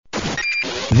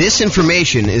This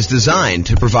information is designed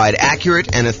to provide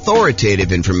accurate and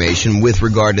authoritative information with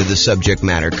regard to the subject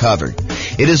matter covered.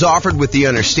 It is offered with the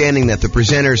understanding that the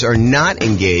presenters are not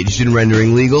engaged in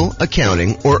rendering legal,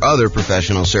 accounting, or other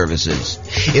professional services.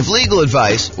 If legal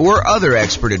advice or other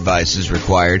expert advice is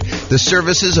required, the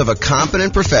services of a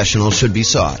competent professional should be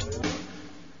sought.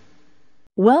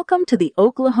 Welcome to the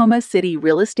Oklahoma City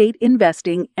Real Estate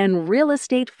Investing and Real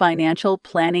Estate Financial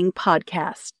Planning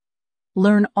Podcast.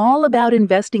 Learn all about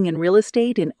investing in real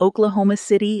estate in Oklahoma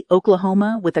City,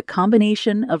 Oklahoma, with a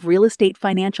combination of real estate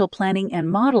financial planning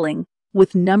and modeling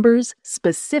with numbers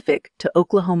specific to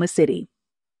Oklahoma City.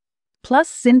 Plus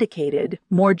syndicated,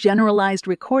 more generalized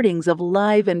recordings of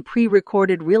live and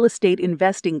pre-recorded real estate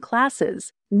investing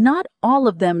classes, not all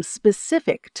of them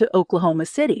specific to Oklahoma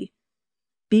City.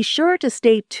 Be sure to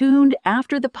stay tuned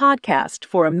after the podcast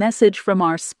for a message from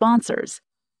our sponsors.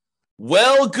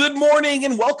 Well, good morning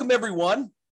and welcome,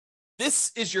 everyone.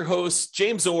 This is your host,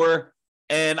 James Orr,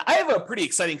 and I have a pretty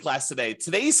exciting class today.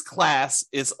 Today's class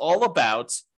is all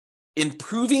about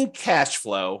improving cash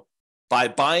flow by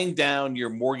buying down your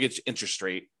mortgage interest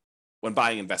rate when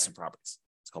buying investment properties.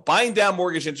 It's called Buying Down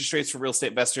Mortgage Interest Rates for Real Estate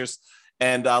Investors.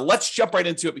 And let's jump right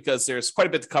into it because there's quite a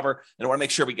bit to cover, and I want to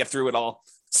make sure we get through it all.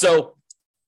 So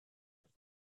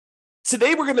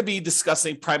today we're going to be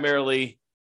discussing primarily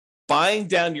buying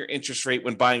down your interest rate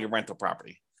when buying a rental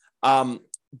property. The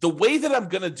way that I'm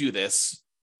going to do this,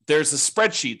 there's a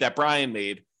spreadsheet that Brian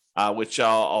made, which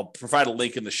I'll provide a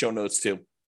link in the show notes to.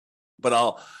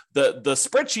 But the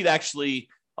spreadsheet actually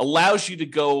allows you to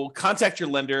go contact your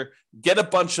lender, get a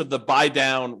bunch of the buy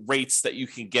down rates that you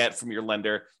can get from your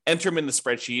lender, enter them in the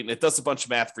spreadsheet, and it does a bunch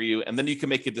of math for you. And then you can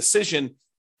make a decision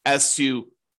as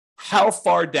to how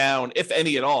far down, if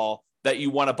any at all, that you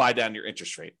want to buy down your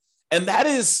interest rate. And that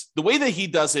is the way that he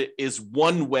does it is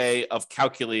one way of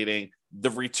calculating the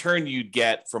return you'd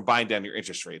get from buying down your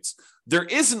interest rates. There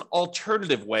is an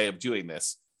alternative way of doing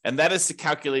this, and that is to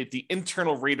calculate the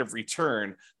internal rate of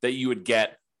return that you would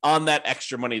get on that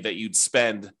extra money that you'd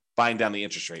spend buying down the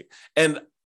interest rate. And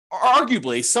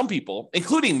arguably, some people,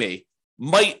 including me,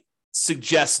 might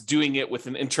suggest doing it with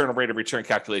an internal rate of return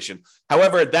calculation.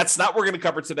 However, that's not what we're going to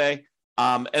cover today.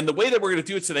 And the way that we're going to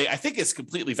do it today, I think is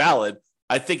completely valid.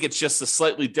 I think it's just a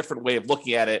slightly different way of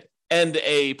looking at it and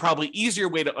a probably easier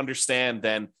way to understand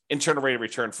than internal rate of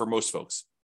return for most folks.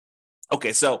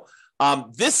 Okay, so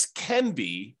this can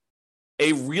be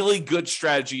a really good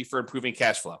strategy for improving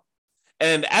cash flow.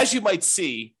 And as you might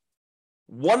see,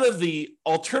 one of the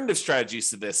alternative strategies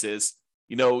to this is,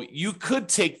 you could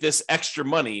take this extra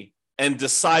money and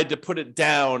decide to put it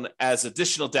down as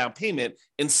additional down payment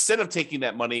instead of taking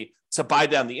that money to buy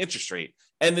down the interest rate.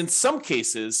 And in some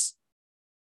cases,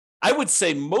 I would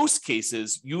say most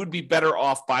cases, you would be better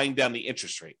off buying down the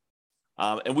interest rate.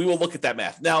 And we will look at that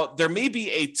math. Now, there may be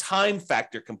a time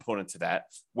factor component to that,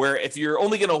 where if you're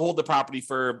only going to hold the property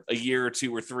for a year or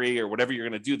two or three or whatever you're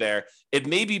going to do there, it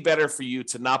may be better for you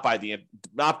to not buy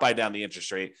down the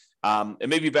interest rate. It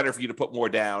may be better for you to put more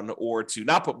down or to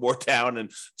not put more down and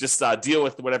just deal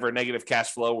with whatever negative cash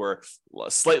flow or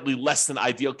slightly less than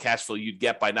ideal cash flow you'd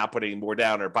get by not putting more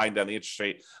down or buying down the interest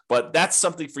rate. But that's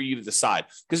something for you to decide.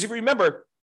 Because if you remember,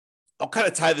 I'll kind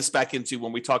of tie this back into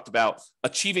when we talked about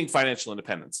achieving financial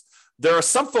independence. There are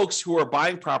some folks who are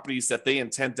buying properties that they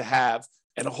intend to have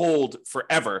and hold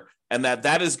forever, and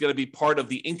that is going to be part of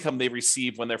the income they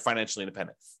receive when they're financially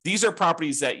independent. These are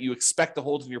properties that you expect to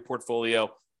hold in your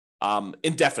portfolio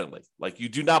indefinitely. Like you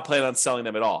do not plan on selling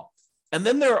them at all. And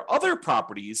then there are other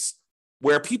properties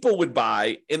where people would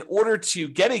buy in order to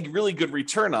get a really good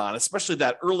return on, especially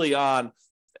that early on,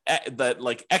 that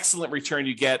like excellent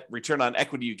return on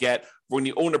equity you get when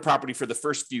you own a property for the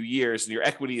first few years and your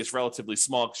equity is relatively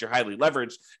small because you're highly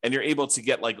leveraged and you're able to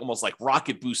get like almost like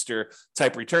rocket booster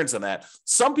type returns on that.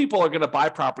 Some people are going to buy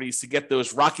properties to get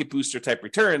those rocket booster type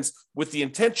returns with the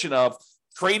intention of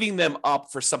trading them up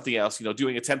for something else,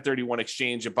 doing a 1031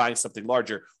 exchange and buying something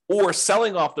larger, or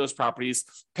selling off those properties,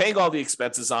 paying all the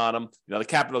expenses on them, the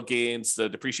capital gains, the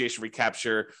depreciation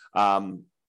recapture,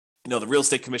 the real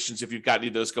estate commissions, if you've got any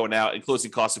of those going out, and closing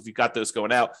costs, if you've got those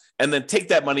going out, and then take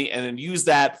that money and then use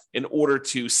that in order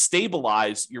to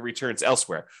stabilize your returns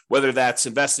elsewhere, whether that's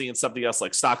investing in something else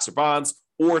like stocks or bonds,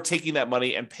 or taking that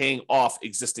money and paying off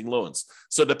existing loans.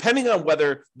 So depending on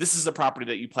whether this is a property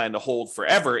that you plan to hold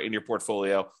forever in your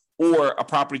portfolio, or a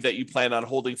property that you plan on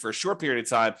holding for a short period of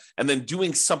time and then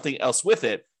doing something else with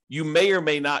it, you may or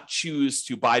may not choose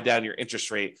to buy down your interest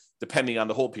rate depending on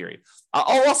the hold period.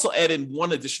 I'll also add in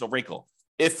one additional wrinkle.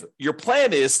 If your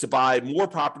plan is to buy more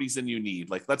properties than you need,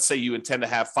 like let's say you intend to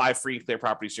have 5 free and clear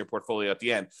properties in your portfolio at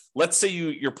the end. Let's say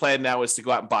your plan now is to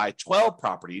go out and buy 12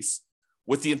 properties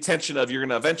with the intention of you're going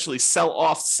to eventually sell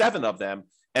off 7 of them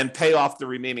and pay off the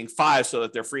remaining 5 so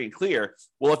that they're free and clear.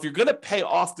 Well, if you're going to pay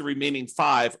off the remaining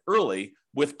 5 early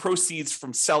with proceeds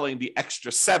from selling the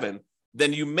extra 7,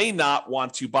 then you may not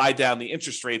want to buy down the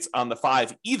interest rates on the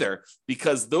 5 either,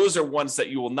 because those are ones that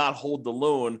you will not hold the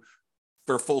loan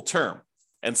for full term.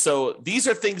 And so these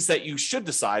are things that you should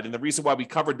decide. And the reason why we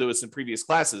covered those in previous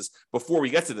classes before we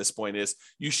get to this point is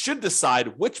you should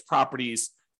decide which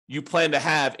properties you plan to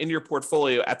have in your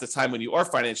portfolio at the time when you are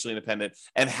financially independent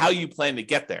and how you plan to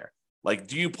get there. Like,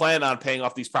 do you plan on paying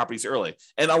off these properties early?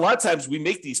 And a lot of times we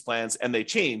make these plans and they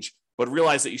change, but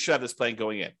realize that you should have this plan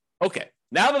going in. Okay,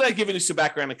 now that I've given you some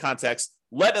background and context,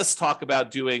 let us talk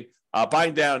about doing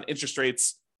buying down interest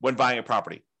rates when buying a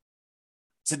property.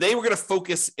 Today, we're going to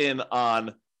focus in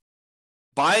on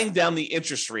buying down the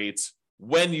interest rates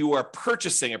when you are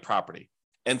purchasing a property.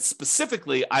 And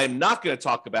specifically, I am not going to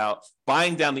talk about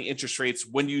buying down the interest rates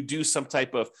when you do some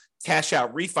type of cash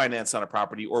out refinance on a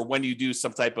property, or when you do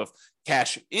some type of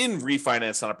cash in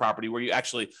refinance on a property where you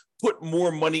actually put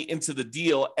more money into the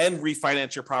deal and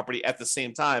refinance your property at the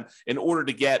same time in order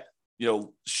to get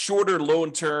shorter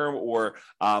loan term or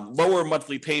lower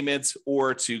monthly payments,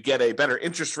 or to get a better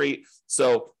interest rate.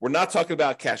 So we're not talking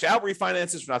about cash out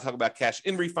refinances. We're not talking about cash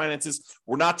in refinances.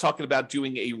 We're not talking about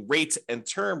doing a rate and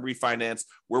term refinance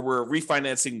where we're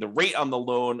refinancing the rate on the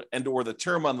loan and or the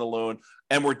term on the loan.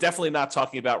 And we're definitely not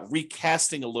talking about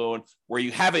recasting a loan where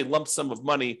you have a lump sum of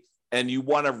money and you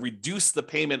want to reduce the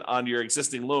payment on your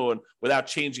existing loan without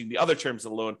changing the other terms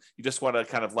of the loan. You just want to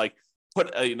kind of like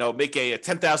make a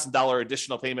 $10,000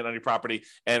 additional payment on your property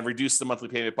and reduce the monthly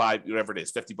payment by whatever it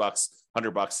is, $50,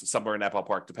 $100, somewhere in that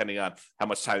ballpark, depending on how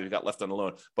much time you've got left on the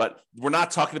loan. But we're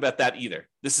not talking about that either.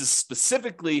 This is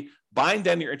specifically buying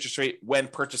down your interest rate when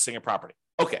purchasing a property.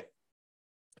 Okay.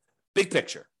 Big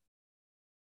picture.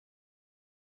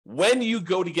 When you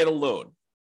go to get a loan,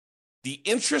 the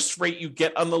interest rate you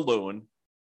get on the loan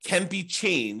can be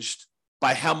changed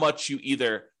by how much you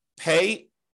either pay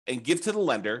and give to the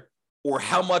lender, or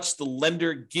how much the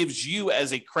lender gives you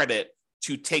as a credit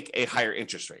to take a higher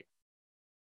interest rate.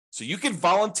 So you can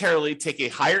voluntarily take a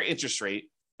higher interest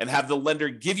rate and have the lender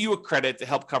give you a credit to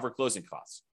help cover closing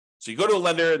costs. So you go to a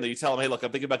lender and then you tell them, hey, look,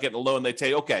 I'm thinking about getting a loan. They tell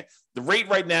you, okay, the rate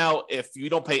right now, if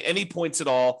you don't pay any points at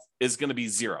all, is going to be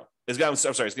 0. It's going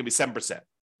to be 7%.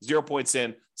 0 points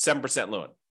in, 7% loan.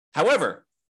 However,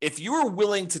 if you are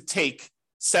willing to take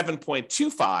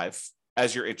 7.25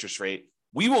 as your interest rate,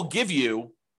 we will give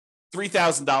you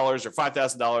 $3,000 or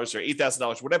 $5,000 or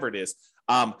 $8,000, whatever it is,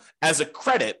 as a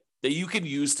credit that you can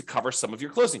use to cover some of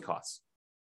your closing costs.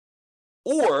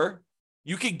 Or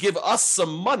you can give us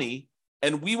some money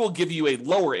and we will give you a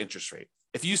lower interest rate.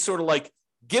 If you sort of like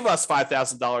give us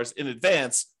 $5,000 in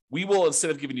advance, we will,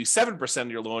 instead of giving you 7%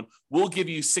 of your loan, we'll give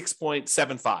you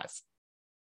 6.75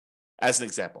 as an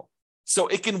example. So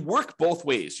it can work both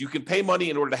ways. You can pay money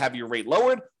in order to have your rate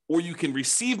lowered, or you can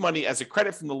receive money as a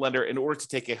credit from the lender in order to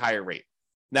take a higher rate.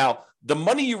 Now, the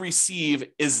money you receive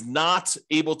is not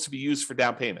able to be used for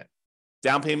down payment.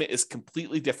 Down payment is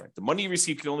completely different. The money you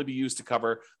receive can only be used to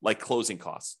cover like closing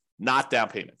costs, not down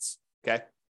payments.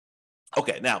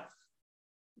 Okay, now,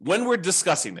 when we're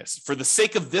discussing this, for the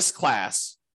sake of this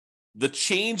class, the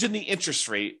change in the interest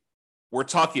rate we're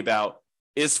talking about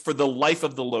is for the life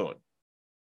of the loan.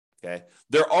 Okay.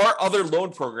 There are other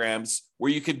loan programs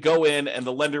where you could go in and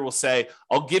the lender will say,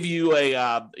 I'll give you a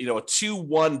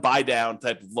 2-1 buy down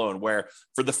type of loan where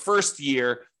for the first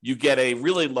year you get a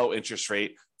really low interest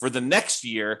rate. For the next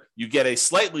year, you get a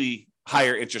slightly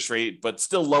higher interest rate, but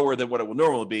still lower than what it would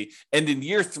normally be. And in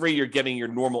year 3, you're getting your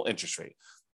normal interest rate.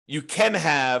 You can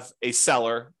have a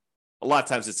seller, a lot of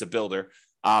times it's a builder,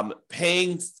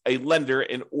 paying a lender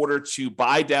in order to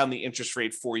buy down the interest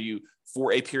rate for you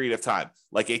for a period of time,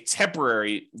 like a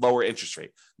temporary lower interest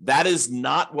rate. That is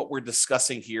not what we're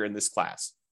discussing here in this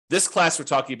class. This class, we're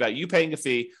talking about you paying a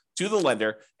fee to the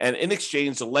lender, and in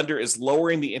exchange, the lender is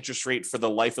lowering the interest rate for the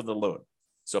life of the loan.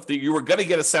 So if you were going to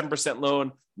get a 7%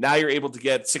 loan, now you're able to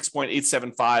get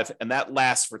 6.875, and that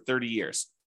lasts for 30 years.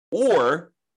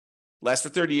 Or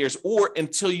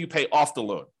until you pay off the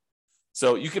loan.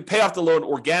 So you could pay off the loan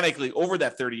organically over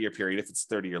that 30-year period if it's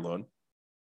a 30-year loan.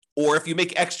 Or if you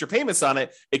make extra payments on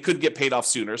it, it could get paid off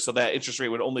sooner. So that interest rate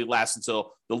would only last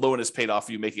until the loan is paid off,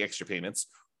 you making extra payments.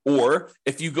 Or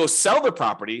if you go sell the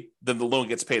property, then the loan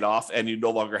gets paid off and you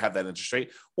no longer have that interest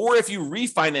rate. Or if you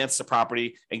refinance the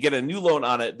property and get a new loan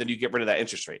on it, then you get rid of that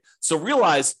interest rate. So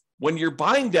realize when you're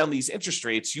buying down these interest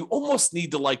rates, you almost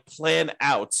need to like plan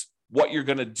out what you're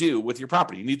going to do with your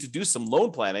property. You need to do some loan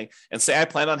planning and say, I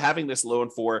plan on having this loan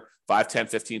for 5, 10,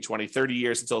 15, 20, 30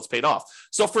 years until it's paid off.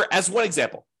 So as one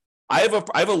example, I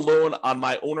have a loan on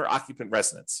my owner occupant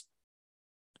residence,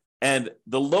 and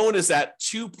the loan is at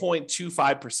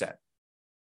 2.25%.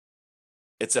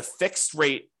 It's a fixed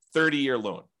rate 30-year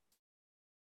loan.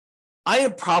 I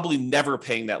am probably never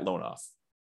paying that loan off.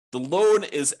 The loan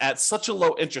is at such a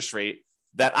low interest rate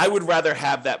that I would rather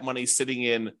have that money sitting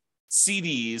in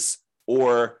CDs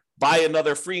or buy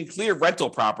another free and clear rental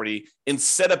property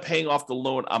instead of paying off the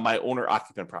loan on my owner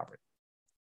occupant property.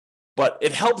 But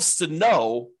it helps to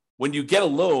know when you get a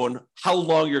loan how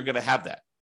long you're going to have that.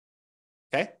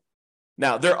 Okay.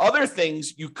 Now, there are other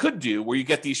things you could do where you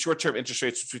get these short-term interest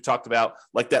rates, which we talked about,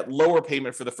 like that lower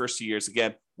payment for the first 2 years.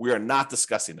 Again, we are not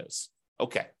discussing those.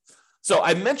 Okay. So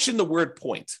I mentioned the word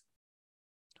point.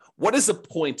 What is a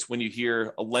point when you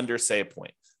hear a lender say a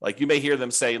point? Like you may hear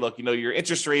them say, look, your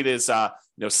interest rate is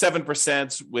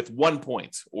 7% with 1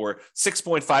 point, or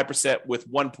 6.5% with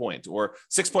 1 point, or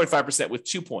 6.5% with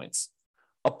 2 points.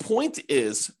 A point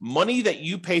is money that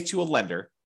you pay to a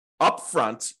lender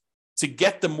upfront to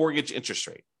get the mortgage interest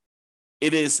rate.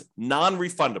 It is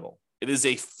non-refundable. It is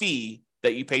a fee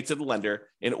that you pay to the lender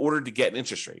in order to get an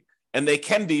interest rate. And they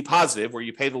can be positive where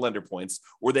you pay the lender points,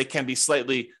 or they can be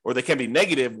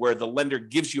negative where the lender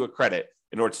gives you a credit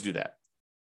in order to do that.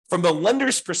 From the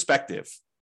lender's perspective,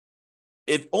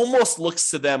 it almost looks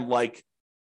to them like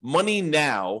money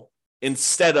now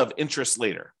instead of interest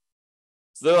later.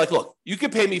 So they're like, look, you can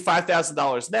pay me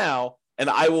 $5,000 now, and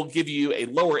I will give you a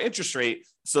lower interest rate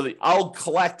so that I'll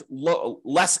collect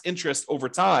less interest over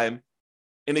time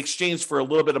in exchange for a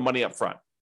little bit of money up front.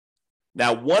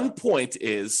 Now, 1 point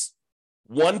is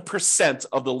 1%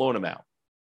 of the loan amount.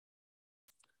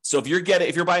 So if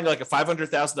you're buying like a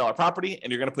 $500,000 property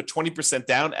and you're going to put 20%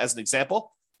 down as an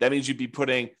example, that means you'd be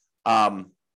putting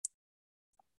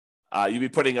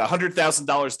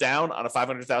 $100,000 down on a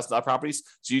 $500,000 property.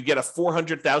 So you'd get a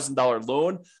 $400,000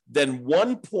 loan. Then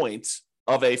 1 point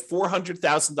of a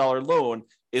 $400,000 loan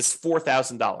is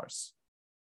 $4,000.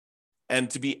 And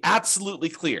to be absolutely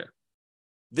clear,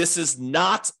 this is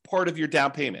not part of your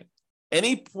down payment.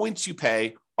 Any points you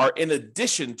pay are in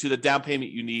addition to the down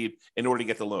payment you need in order to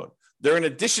get the loan. They're in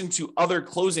addition to other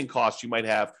closing costs you might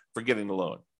have for getting the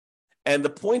loan. And the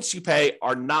points you pay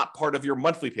are not part of your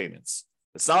monthly payments.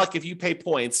 It's not like if you pay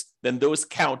points, then those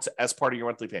count as part of your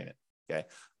monthly payment. Okay.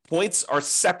 Points are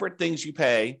separate things you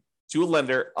pay to a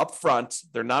lender up front.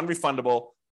 They're non-refundable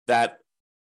that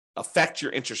affect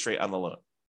your interest rate on the loan.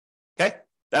 Okay.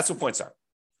 That's what points are.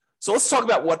 So let's talk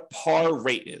about what par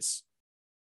rate is.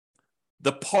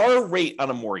 The par rate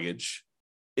on a mortgage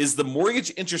is the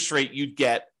mortgage interest rate you'd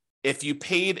get if you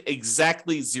paid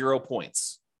exactly 0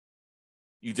 points.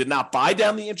 You did not buy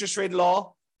down the interest rate at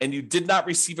all, and you did not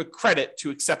receive a credit to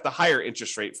accept the higher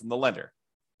interest rate from the lender.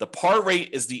 The par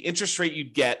rate is the interest rate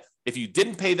you'd get if you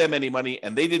didn't pay them any money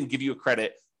and they didn't give you a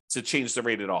credit to change the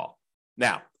rate at all.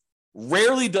 Now,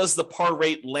 rarely does the par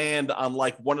rate land on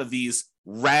like one of these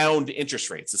round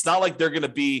interest rates. It's not like they're going to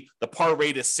be the par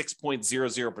rate is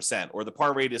 6.00% or the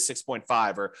par rate is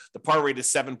 6.5 or the par rate is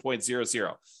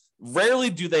 7.00.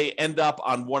 Rarely do they end up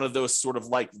on one of those sort of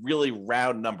like really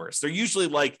round numbers. They're usually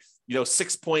like,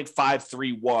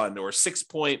 6.531 or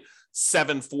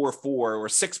 6.744 or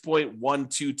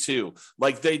 6.122.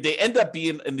 Like they end up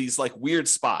being in these like weird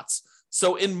spots.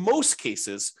 So in most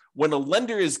cases, when a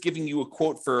lender is giving you a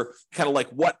quote for kind of like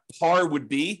what par would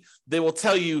be, they will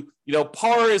tell you,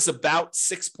 par is about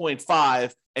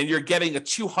 6.5 and you're getting a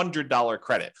 $200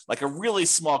 credit, like a really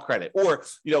small credit. Or,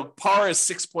 par is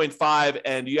 6.5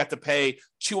 and you have to pay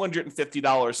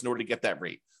 $250 in order to get that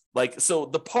rate. Like, so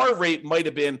the par rate might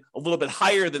have been a little bit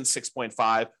higher than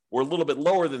 6.5 or a little bit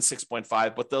lower than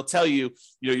 6.5, but they'll tell you,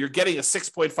 you're getting a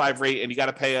 6.5 rate and you got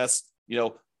to pay us,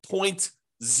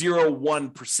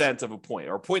 0.01% of a point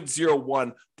or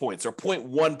 0.01 points or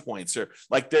 0.1 points, or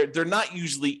like they're not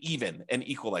usually even and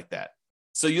equal like that.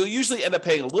 So you'll usually end up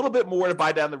paying a little bit more to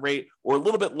buy down the rate or a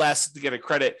little bit less to get a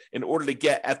credit in order to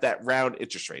get at that round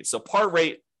interest rate. So par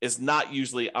rate is not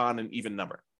usually on an even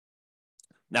number.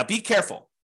 Now be careful.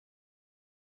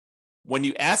 When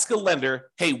you ask a lender,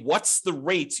 hey, what's the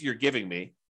rate you're giving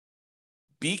me?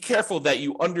 Be careful that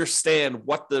you understand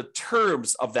what the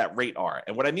terms of that rate are.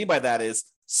 And what I mean by that is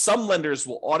some lenders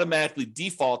will automatically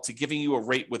default to giving you a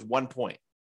rate with 1 point.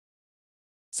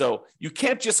 So you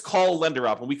can't just call a lender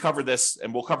up, and we cover this,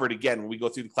 and we'll cover it again when we go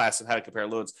through the class on how to compare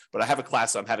loans, but I have a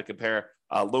class on how to compare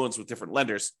loans with different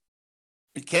lenders.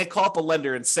 You can't call up a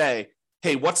lender and say,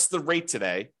 hey, what's the rate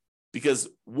today? because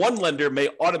one lender may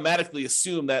automatically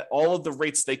assume that all of the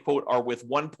rates they quote are with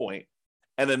 1 point,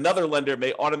 and another lender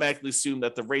may automatically assume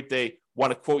that the rate they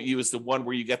want to quote you is the one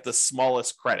where you get the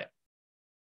smallest credit.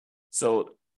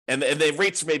 So, and the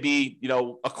rates may be,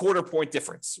 a quarter point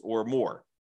difference or more,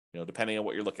 depending on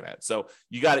what you're looking at. So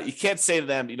you can't say to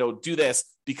them, do this,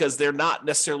 because they're not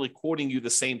necessarily quoting you the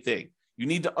same thing. You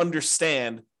need to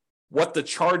understand what the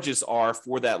charges are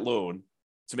for that loan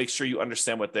to make sure you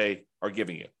understand what they are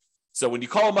giving you. So when you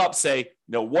call them up, say,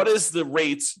 what is the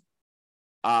rate?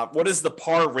 What is the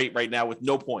par rate right now with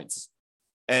no points?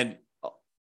 And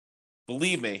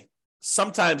believe me,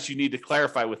 sometimes you need to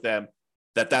clarify with them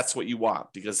that that's what you want,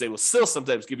 because they will still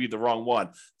sometimes give you the wrong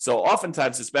one. So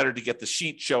oftentimes it's better to get the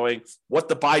sheet showing what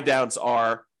the buy downs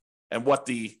are and what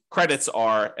the credits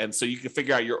are. And so you can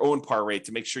figure out your own par rate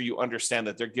to make sure you understand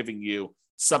that they're giving you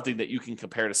something that you can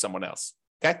compare to someone else.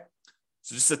 Okay.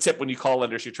 So just a tip when you call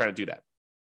lenders, you're trying to do that.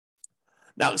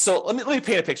 Now, so let me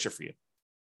paint a picture for you.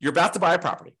 You're about to buy a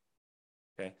property.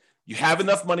 Okay. You have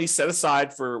enough money set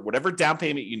aside for whatever down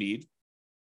payment you need.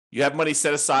 You have money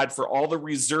set aside for all the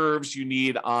reserves you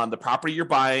need on the property you're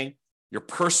buying, your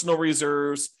personal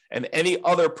reserves, and any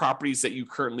other properties that you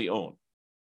currently own.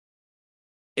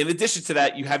 In addition to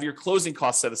that, you have your closing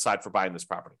costs set aside for buying this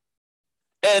property.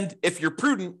 And if you're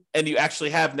prudent and you actually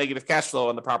have negative cash flow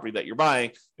on the property that you're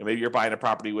buying, maybe you're buying a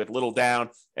property with little down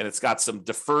and it's got some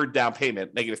deferred down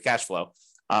payment, negative cash flow,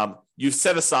 you've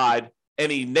set aside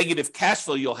any negative cash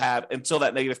flow you'll have until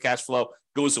that negative cash flow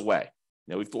goes away.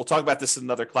 We'll talk about this in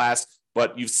another class,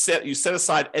 but you set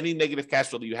aside any negative cash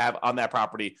flow that you have on that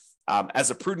property as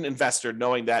a prudent investor,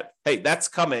 knowing that, hey, that's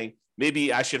coming.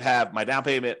 Maybe I should have my down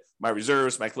payment, my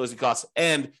reserves, my closing costs,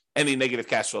 and any negative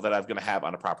cash flow that I'm going to have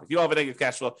on a property. If you don't have a negative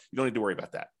cash flow, you don't need to worry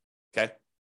about that. Okay.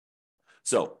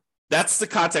 So that's the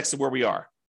context of where we are.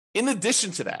 In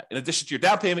addition to that, in addition to your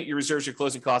down payment, your reserves, your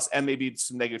closing costs, and maybe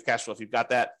some negative cash flow, if you've got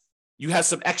that, you have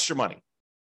some extra money.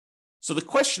 So the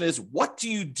question is, what do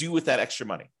you do with that extra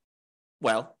money?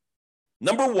 Well,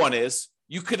 number one is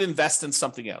you could invest in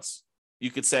something else. You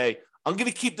could say, I'm going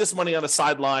to keep this money on the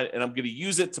sideline and I'm going to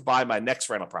use it to buy my next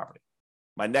rental property,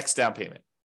 my next down payment,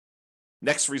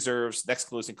 next reserves, next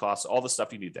closing costs, all the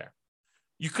stuff you need there.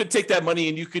 You could take that money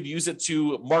and you could use it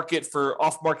to market for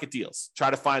off-market deals.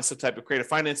 Try to find some type of creative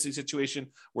financing situation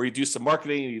where you do some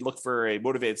marketing and you look for a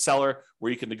motivated seller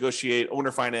where you can negotiate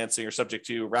owner financing or subject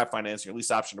to wrap financing or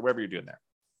lease option or whatever you're doing there.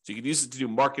 So you can use it to do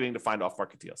marketing to find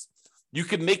off-market deals. You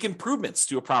can make improvements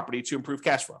to a property to improve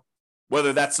cash flow,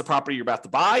 whether that's the property you're about to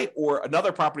buy or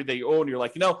another property that you own. You're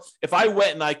like, if I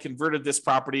went and I converted this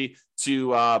property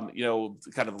to,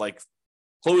 kind of like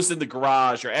closed in the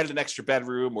garage or added an extra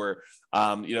bedroom or,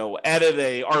 added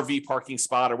a RV parking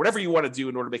spot or whatever you want to do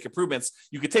in order to make improvements,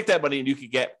 you could take that money and you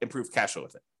could get improved cash flow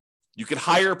with it. You could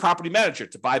hire a property manager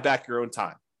to buy back your own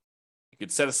time. You could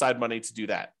set aside money to do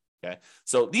that. Okay.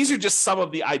 So these are just some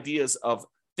of the ideas of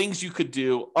things you could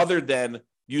do other than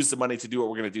use the money to do what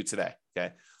we're going to do today.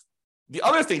 Okay. The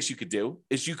other things you could do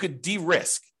is you could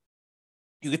de-risk.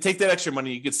 You could take that extra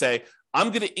money. You could say, I'm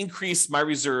going to increase my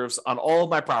reserves on all of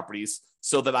my properties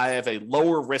so that I have a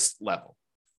lower risk level.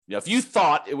 If you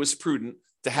thought it was prudent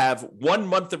to have 1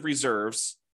 month of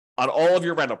reserves on all of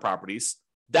your rental properties,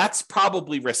 that's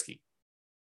probably risky.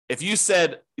 If you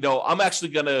said, I'm actually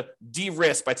going to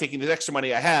de-risk by taking this extra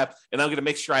money I have, and I'm going to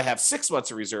make sure I have 6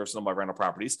 months of reserves on my rental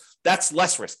properties, that's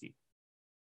less risky.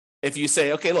 If you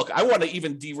say, okay, look, I want to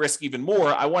even de-risk even more.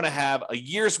 I want to have a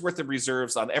year's worth of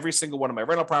reserves on every single one of my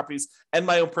rental properties and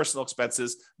my own personal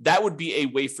expenses. That would be a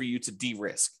way for you to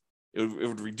de-risk. It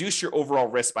would reduce your overall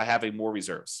risk by having more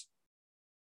reserves.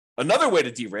 Another way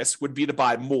to de-risk would be to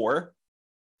buy more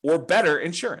or better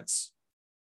insurance.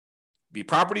 Be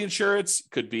property insurance,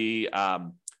 could be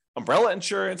umbrella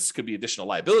insurance, could be additional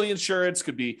liability insurance,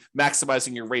 could be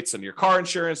maximizing your rates on your car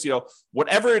insurance,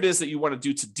 whatever it is that you want to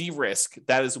do to de-risk,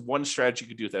 that is one strategy you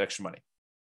could do with that extra money.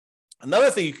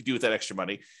 Another thing you could do with that extra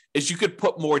money is you could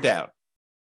put more down.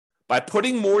 By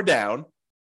putting more down,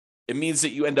 it means that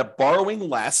you end up borrowing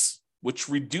less, which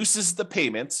reduces the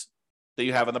payment that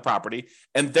you have on the property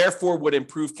and therefore would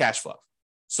improve cash flow.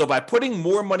 So by putting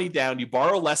more money down, you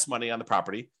borrow less money on the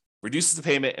property, reduces the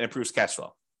payment and improves cash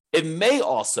flow. It may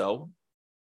also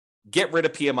get rid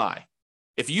of PMI.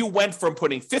 If you went from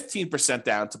putting 15%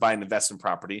 down to buy an investment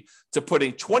property to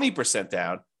putting 20%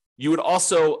 down, you would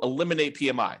also eliminate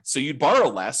PMI. So you'd borrow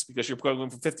less because you're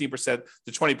going from 15%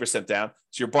 to 20% down.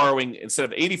 So you're borrowing, instead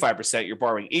of 85%, you're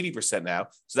borrowing 80% now.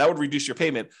 So that would reduce your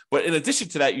payment. But in addition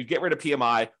to that, you get rid of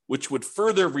PMI, which would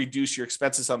further reduce your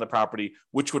expenses on the property,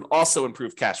 which would also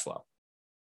improve cash flow.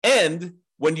 And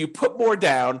when you put more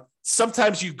down,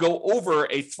 sometimes you go over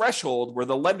a threshold where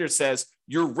the lender says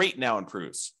your rate now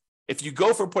improves. If you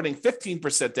go from putting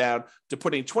 15% down to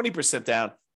putting 20%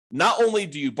 down, not only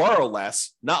do you borrow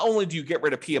less, not only do you get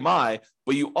rid of PMI,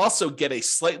 but you also get a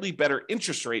slightly better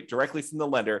interest rate directly from the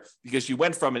lender because you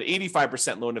went from an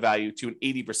 85% loan to value to an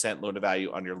 80% loan to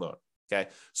value on your loan. Okay.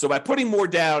 So by putting more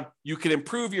down, you can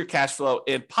improve your cash flow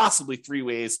in possibly 3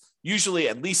 ways, usually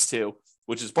at least 2,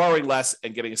 which is borrowing less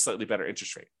and getting a slightly better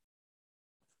interest rate.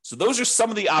 So those are some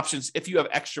of the options if you have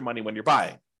extra money when you're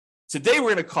buying. Today,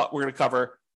 we're going to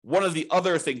cover one of the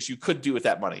other things you could do with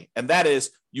that money, and that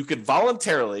is you could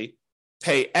voluntarily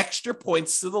pay extra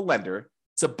points to the lender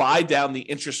to buy down the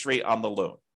interest rate on the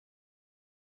loan.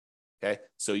 Okay,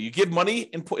 so you give money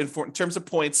in terms of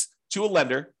points to a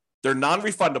lender. They're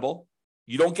non-refundable.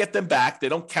 You don't get them back. They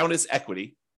don't count as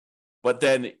equity, but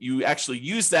then you actually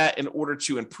use that in order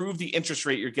to improve the interest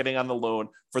rate you're getting on the loan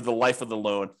for the life of the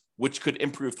loan, which could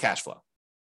improve cash flow.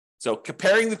 So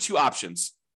comparing the two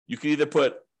options, you can either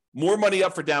put more money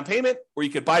up for down payment, or you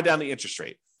could buy down the interest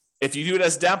rate. If you do it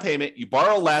as down payment, you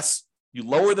borrow less, you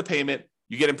lower the payment,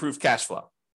 you get improved cash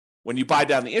flow. When you buy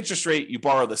down the interest rate, you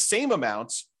borrow the same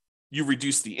amounts, you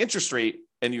reduce the interest rate,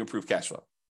 and you improve cash flow.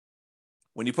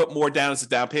 When you put more down as a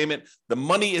down payment, the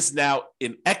money is now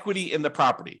in equity in the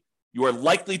property. You are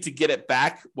likely to get it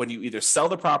back when you either sell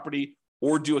the property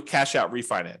or do a cash out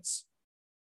refinance.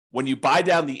 When you buy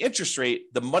down the interest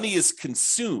rate, the money is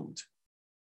consumed.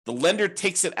 The lender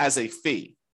takes it as a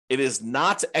fee. It is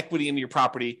not equity in your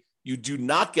property. You do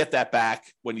not get that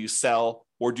back when you sell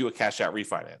or do a cash out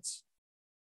refinance.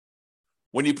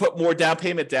 When you put more down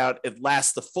payment down, it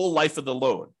lasts the full life of the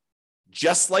loan,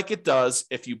 just like it does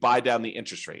if you buy down the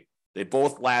interest rate. They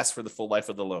both last for the full life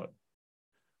of the loan.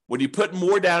 When you put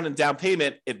more down in down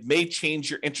payment, it may change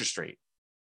your interest rate.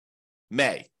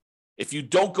 May. If you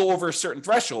don't go over a certain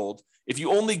threshold, if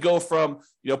you only go from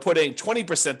putting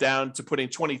 20% down to putting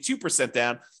 22%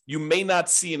 down, you may not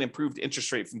see an improved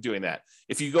interest rate from doing that.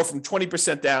 If you go from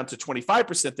 20% down to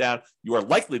 25% down, you are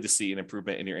likely to see an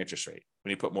improvement in your interest rate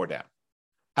when you put more down.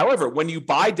 However, when you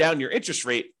buy down your interest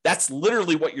rate, that's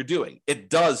literally what you're doing. It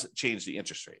does change the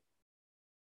interest rate.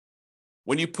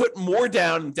 When you put more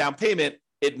down in down payment,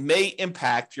 it may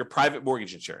impact your private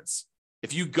mortgage insurance.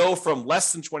 If you go from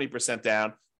less than 20%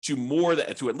 down to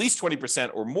at least 20%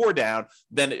 or more down,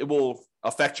 then it will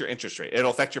affect your interest rate.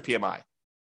 It'll affect your PMI.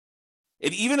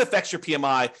 It even affects your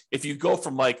PMI if you go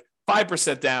from like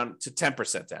 5% down to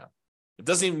 10% down. It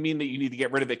doesn't even mean that you need to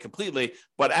get rid of it completely,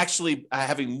 but actually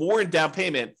having more in down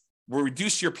payment will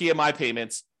reduce your PMI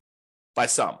payments by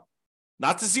some,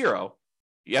 not to zero.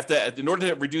 You have to, in order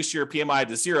to reduce your PMI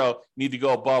to zero, you need to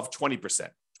go above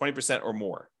 20% or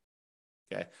more.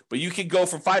 Okay, but you can go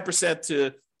from 5%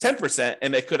 to 10%,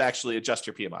 and it could actually adjust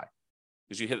your PMI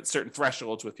because you hit certain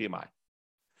thresholds with PMI.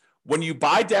 When you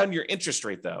buy down your interest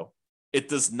rate, though, it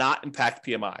does not impact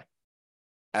PMI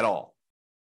at all.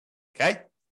 Okay,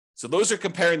 so those are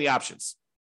comparing the options.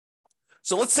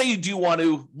 So let's say you do want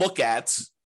to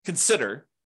consider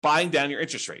buying down your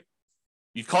interest rate.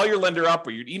 You call your lender up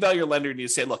or you email your lender and you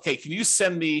say, look, hey, can you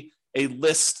send me a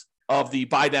list of the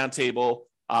buy down table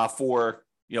for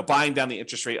buying down the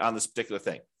interest rate on this particular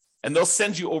thing? And they'll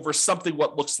send you over something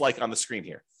what looks like on the screen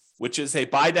here, which is a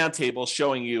buy down table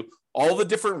showing you all the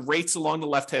different rates along the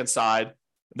left-hand side.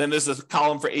 Then there's a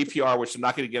column for APR, which I'm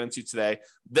not going to get into today.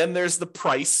 Then there's the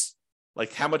price,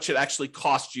 like how much it actually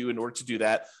cost you in order to do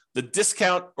that. The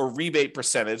discount or rebate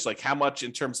percentage, like how much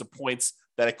in terms of points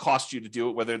that it costs you to do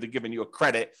it, whether they're giving you a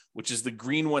credit, which is the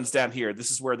green ones down here.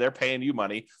 This is where they're paying you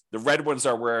money. The red ones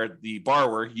are where the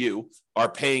borrower, you,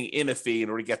 are paying in a fee in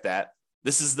order to get that.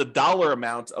 This is the dollar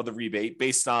amount of the rebate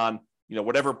based on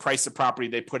whatever price of property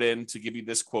they put in to give you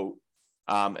this quote,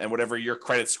 and whatever your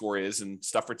credit score is and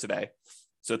stuff for today.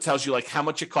 So it tells you like how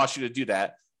much it costs you to do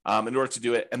that in order to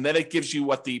do it. And then it gives you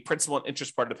what the principal and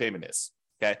interest part of the payment is.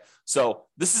 Okay. So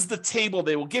this is the table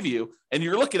they will give you. And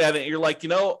you're looking at it and you're like,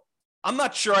 I'm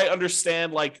not sure I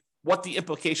understand like what the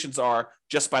implications are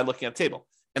just by looking at the table.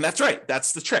 And that's right.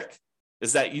 That's the trick,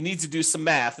 is that you need to do some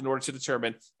math in order to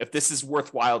determine if this is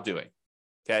worthwhile doing.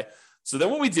 Okay. So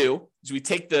then what we do is we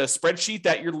take the spreadsheet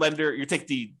that you take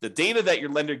the data that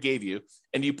your lender gave you,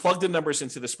 and you plug the numbers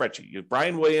into the spreadsheet. You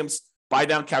Brian Williams buy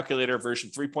down calculator version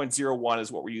 3.01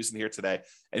 is what we're using here today.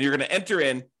 And you're going to enter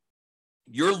in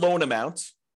your loan amount,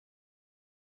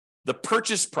 the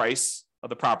purchase price of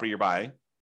the property you're buying,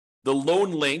 the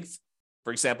loan length,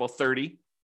 for example, 30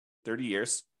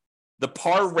 years, the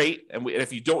par rate. And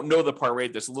if you don't know the par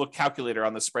rate, there's a little calculator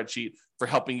on the spreadsheet for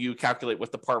helping you calculate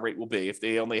what the par rate will be. If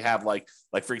they only have like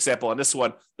for example, on this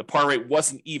one, the par rate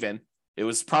wasn't even. It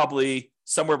was probably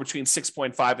somewhere between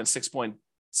 6.5 and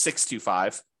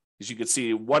 6.625. As you can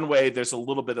see, one way there's a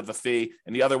little bit of a fee,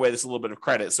 and the other way there's a little bit of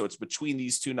credit. So it's between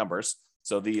these two numbers.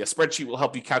 So the spreadsheet will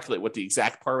help you calculate what the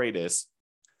exact par rate is.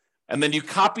 And then you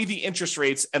copy the interest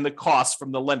rates and the costs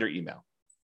from the lender email.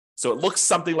 So it looks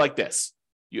something like this.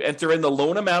 You enter in the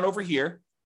loan amount over here,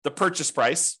 the purchase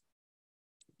price,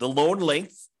 the loan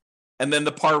length, and then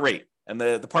the par rate. And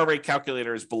the par rate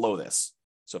calculator is below this.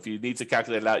 So if you need to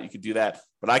calculate it out, you can do that.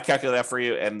 But I calculate that for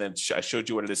you, and then I showed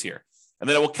you what it is here. And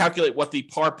then it will calculate what the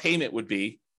par payment would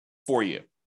be for you.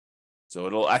 So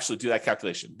it'll actually do that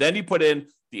calculation. Then you put in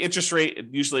the interest rate. It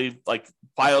usually like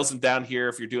files them down here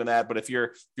if you're doing that. But if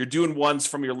you're doing ones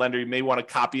from your lender, you may want to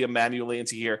copy them manually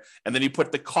into here. And then you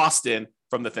put the cost in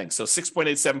from the thing. So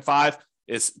 6.875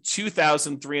 is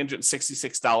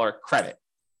 $2,366 credit.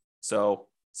 So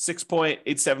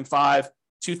 6.875,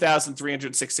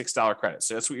 $2,366 credit.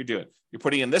 So that's what you're doing. You're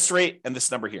putting in this rate and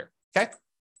this number here. Okay.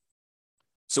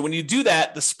 So when you do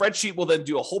that, the spreadsheet will then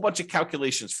do a whole bunch of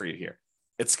calculations for you here.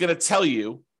 It's going to tell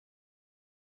you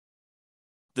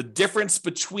the difference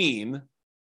between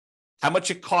how much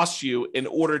it costs you in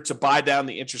order to buy down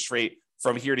the interest rate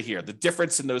from here to here, the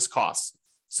difference in those costs.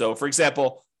 So for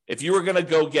example, if you were going to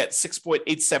go get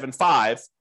 6.875,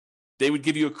 they would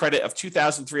give you a credit of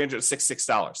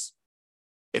 $2,366.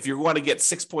 If you want to get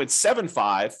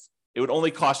 6.75, it would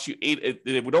only cost you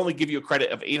it would only give you a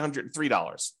credit of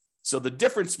 $803. So the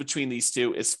difference between these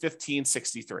two is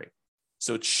 $1,563.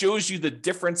 So it shows you the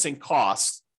difference in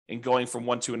cost in going from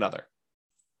one to another.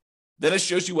 Then it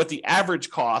shows you what the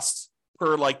average cost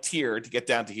per like tier to get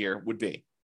down to here would be.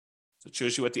 So it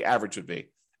shows you what the average would be.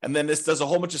 And then this does a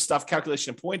whole bunch of stuff, calculation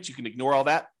of points. You can ignore all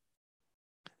that.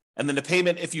 And then the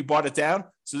payment, if you bought it down.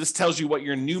 So this tells you what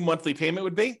your new monthly payment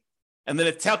would be. And then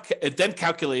it then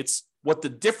calculates what the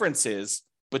difference is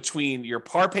between your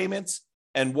par payments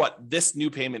and what this new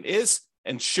payment is,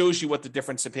 and shows you what the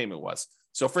difference in payment was.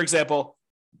 So for example,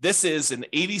 this is an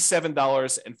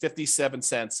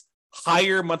 $87.57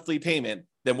 higher monthly payment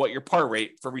than what your par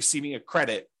rate for receiving a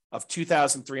credit of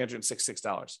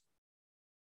 $2,366.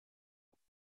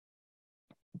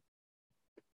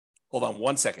 Hold on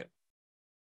one second.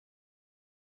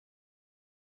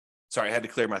 Sorry, I had to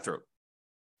clear my throat.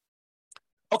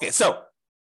 Okay, so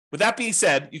with that being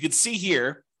said, you can see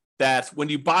here that when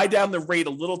you buy down the rate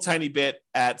a little tiny bit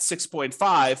at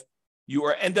 6.5, you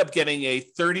end up getting a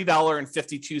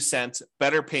 $30.52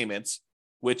 better payment,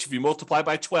 which if you multiply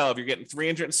by 12, you're getting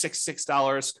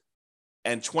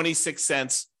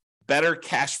 $366.26 better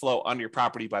cash flow on your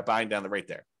property by buying down the rate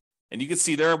there. And you can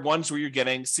see there are ones where you're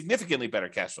getting significantly better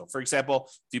cash flow. For example,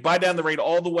 if you buy down the rate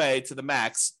all the way to the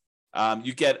max,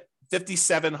 you get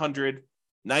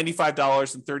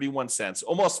 $5,795.31,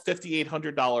 almost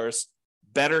 $5,800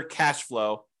 better cash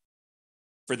flow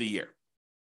for the year.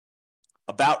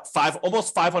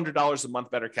 Almost $500 a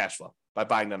month better cash flow by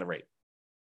buying down the rate.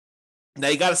 Now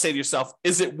you got to say to yourself,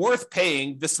 is it worth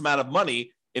paying this amount of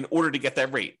money in order to get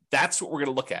that rate? That's what we're going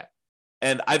to look at.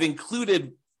 And I've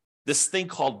included this thing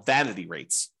called vanity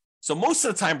rates. So most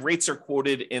of the time rates are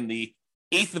quoted in the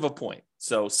eighth of a point.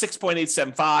 So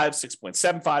 6.875,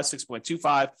 6.75,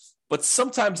 6.25. But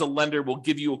sometimes a lender will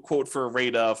give you a quote for a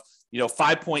rate of,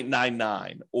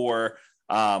 5.99 or,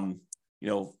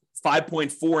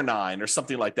 5.49 or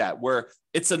something like that, where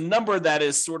it's a number that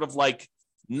is sort of like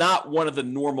not one of the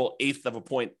normal eighth of a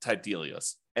point type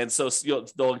deals. And so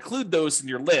they'll include those in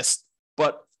your list,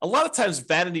 but a lot of times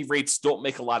vanity rates don't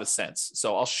make a lot of sense.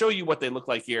 So I'll show you what they look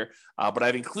like here, but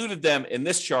I've included them in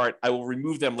this chart. I will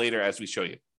remove them later as we show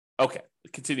you. Okay,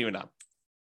 continuing on.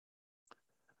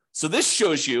 So this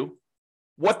shows you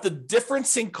what the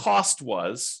difference in cost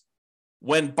was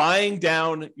when buying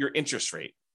down your interest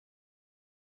rate.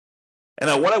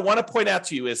 And what I want to point out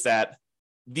to you is that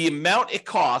the amount it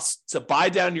costs to buy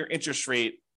down your interest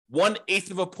rate 1/8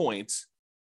 of a point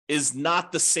is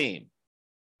not the same.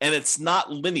 And it's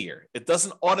not linear. It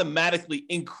doesn't automatically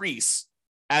increase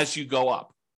as you go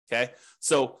up. Okay.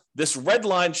 So this red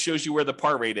line shows you where the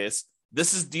par rate is.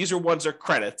 These ones are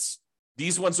credits.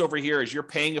 These ones over here is you're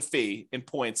paying a fee in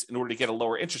points in order to get a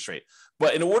lower interest rate.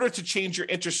 But in order to change your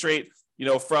interest rate,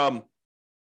 from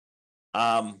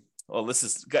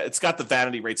it's got the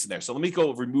vanity rates in there. So let me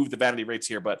go remove the vanity rates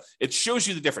here, but it shows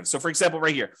you the difference. So for example,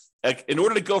 right here, in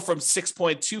order to go from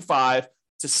 6.25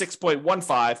 to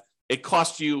 6.15, it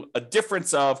costs you a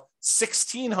difference of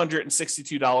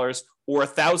 $1,662 or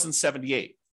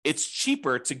 $1,078. It's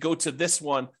cheaper to go to this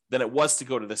one than it was to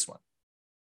go to this one.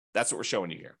 That's what we're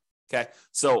showing you here. Okay.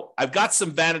 So I've got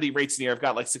some vanity rates in here. I've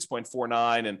got like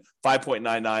 6.49 and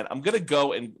 5.99. I'm going to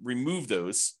go and remove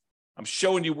those I'm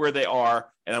showing you where they are,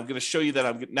 and I'm going to show you that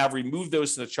I'm going to now remove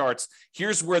those in the charts.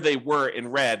 Here's where they were in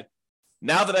red.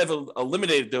 Now that I've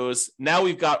eliminated those, now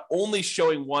we've got only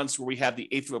showing ones where we have the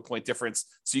eighth of a point difference.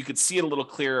 So you could see it a little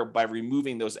clearer by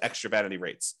removing those extra vanity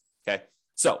rates. Okay.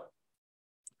 So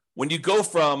when you go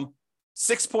from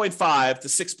 6.5 to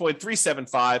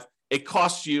 6.375, it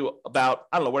costs you about,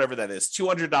 I don't know, whatever that is,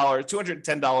 $200,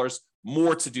 $210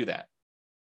 more to do that.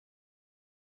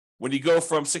 When you go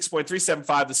from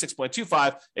 6.375 to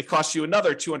 6.25, it costs you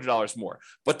another $200 more.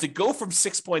 But to go from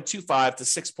 6.25 to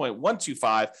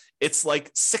 6.125, it's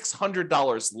like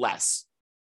 $600 less.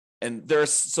 And there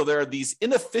are these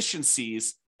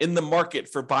inefficiencies in the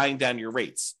market for buying down your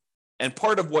rates. And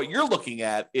part of what you're looking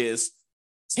at is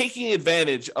taking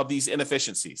advantage of these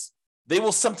inefficiencies. They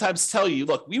will sometimes tell you,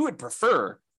 look, we would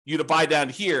prefer you to buy down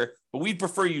here, but we'd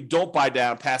prefer you don't buy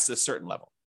down past this certain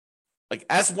level. Like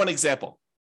as one example,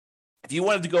 if you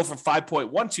wanted to go from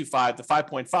 5.125 to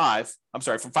 5.5, I'm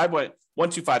sorry, from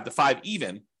 5.125 to 5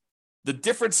 even, the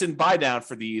difference in buy down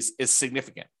for these is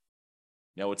significant.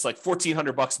 You know, it's like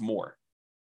 $1,400 more.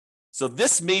 So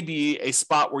this may be a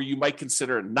spot where you might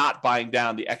consider not buying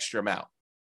down the extra amount.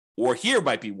 Or here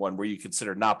might be one where you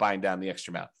consider not buying down the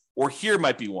extra amount. Or here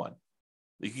might be one.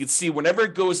 You can see whenever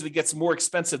it goes and it gets more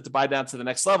expensive to buy down to the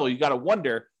next level, you got to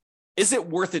wonder, is it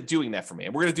worth it doing that for me?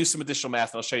 And we're going to do some additional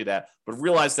math, and I'll show you that. But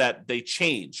realize that they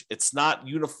change. It's not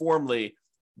uniformly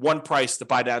one price to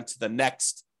buy down to the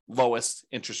next lowest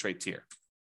interest rate tier.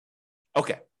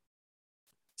 Okay.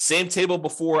 Same table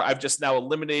before. I've just now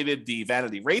eliminated the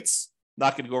vanity rates.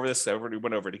 Not going to go over this. I already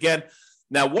went over it again.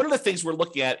 Now, one of the things we're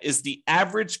looking at is the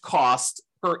average cost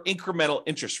per incremental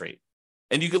interest rate.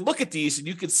 And you can look at these and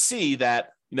you can see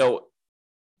that, you know,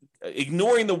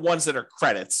 ignoring the ones that are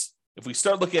credits, if we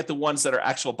start looking at the ones that are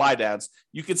actual buy downs,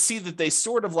 you can see that they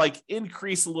sort of like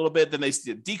increase a little bit, then they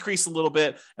decrease a little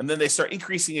bit, and then they start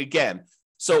increasing again.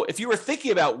 So if you were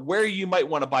thinking about where you might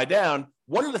want to buy down,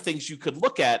 one of the things you could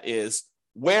look at is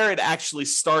where it actually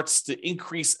starts to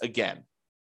increase again.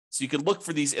 So you can look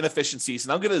for these inefficiencies,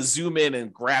 and I'm going to zoom in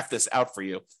and graph this out for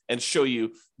you and show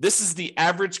you this is the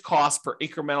average cost per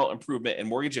incremental improvement in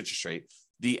mortgage interest rate,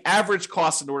 the average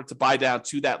cost in order to buy down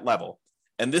to that level.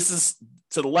 And this is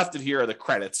to the left of here are the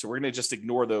credits. So we're going to just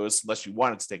ignore those unless you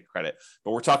wanted to take a credit,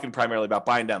 but we're talking primarily about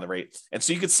buying down the rate. And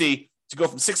so you can see to go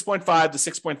from 6.5 to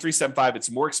 6.375,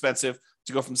 it's more expensive.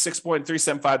 To go from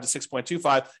 6.375 to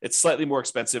 6.25, it's slightly more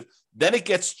expensive. Then it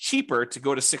gets cheaper to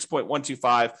go to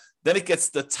 6.125. Then it gets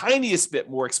the tiniest bit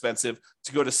more expensive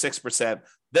to go to 6%.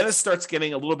 Then it starts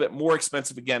getting a little bit more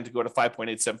expensive again to go to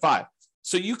 5.875.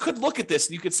 So you could look at this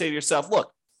and you could say to yourself,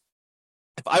 look,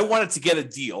 if I wanted to get a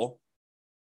deal,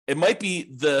 it might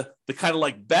be the kind of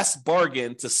like best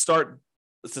bargain to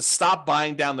stop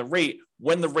buying down the rate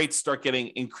when the rates start getting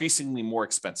increasingly more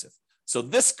expensive. So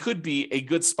this could be a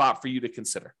good spot for you to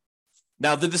consider.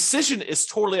 Now, the decision is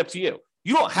totally up to you.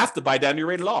 You don't have to buy down your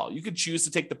rate at all. You could choose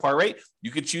to take the par rate.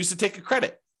 You could choose to take a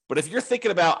credit. But if you're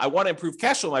thinking about, I want to improve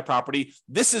cash flow on my property,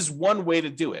 this is one way to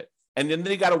do it. And then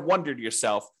you got to wonder to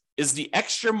yourself, is the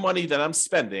extra money that I'm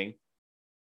spending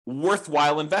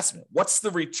worthwhile investment? What's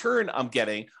the return I'm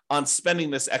getting on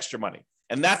spending this extra money?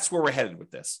 And that's where we're headed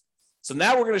with this. So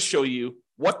now we're going to show you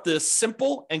what the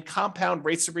simple and compound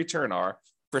rates of return are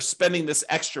for spending this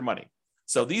extra money.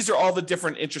 So these are all the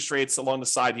different interest rates along the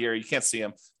side here. You can't see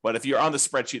them, but if you're on the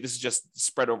spreadsheet, this is just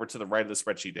spread over to the right of the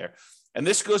spreadsheet there. And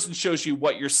this goes and shows you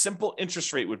what your simple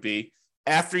interest rate would be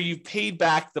after you've paid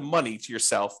back the money to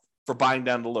yourself for buying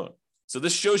down the loan. So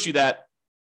this shows you that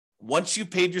once you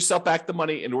paid yourself back the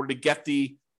money in order to get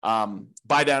the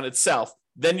buy down itself,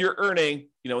 then you're earning,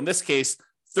 in this case,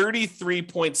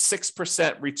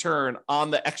 33.6% return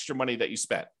on the extra money that you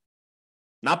spent.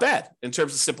 Not bad in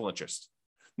terms of simple interest.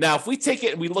 Now, if we take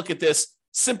it and we look at this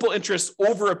simple interest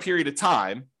over a period of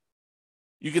time,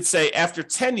 you could say after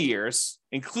 10 years,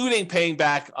 including paying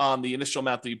back on the initial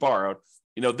amount that you borrowed,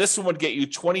 this one would get you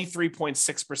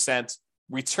 23.6%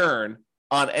 return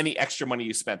on any extra money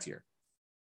you spent here.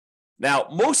 Now,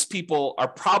 most people are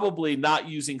probably not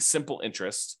using simple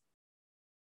interest,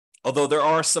 although there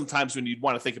are some times when you'd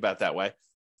want to think about it that way.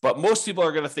 But most people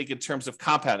are going to think in terms of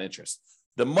compound interest.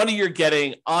 The money you're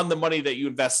getting on the money that you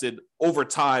invested over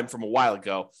time from a while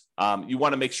ago, you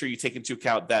want to make sure you take into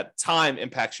account that time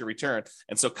impacts your return.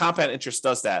 And so compound interest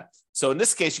does that. So in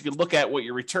this case, you can look at what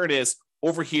your return is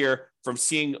over here from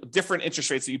seeing different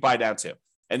interest rates that you buy down to.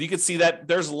 And you can see that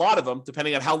there's a lot of them,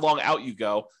 depending on how long out you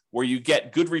go, where you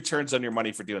get good returns on your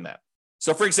money for doing that.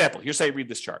 So for example, here's how you read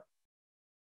this chart.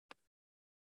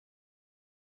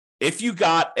 If you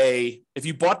bought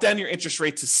down your interest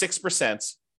rate to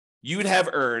 6%, you would have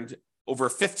earned over a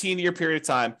 15-year period of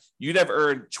time, you'd have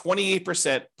earned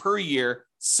 28% per year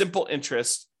simple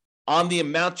interest on the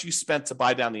amount you spent to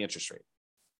buy down the interest rate.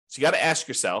 So you got to ask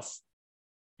yourself,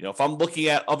 if I'm looking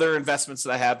at other investments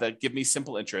that I have that give me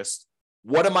simple interest,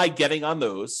 what am I getting on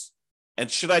those? And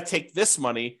should I take this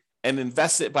money and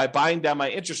invest it by buying down my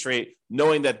interest rate,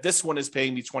 knowing that this one is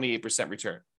paying me 28%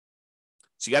 return?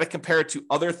 So you got to compare it to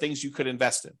other things you could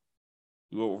invest in.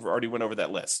 We already went over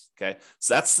that list. Okay.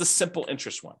 So that's the simple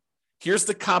interest one. Here's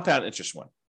the compound interest one.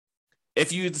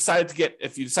 If you decide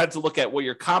to look at what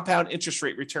your compound interest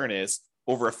rate return is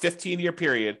over a 15-year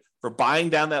period for buying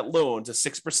down that loan to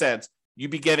 6%, you'd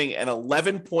be getting an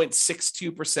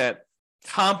 11.62%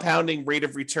 compounding rate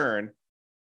of return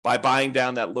by buying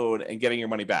down that loan and getting your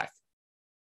money back.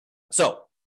 So,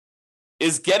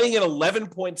 is getting an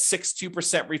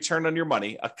 11.62% return on your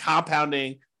money, a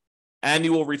compounding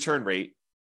annual return rate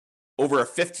over a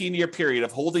 15-year period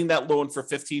of holding that loan for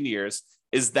 15 years,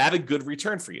 is that a good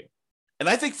return for you? And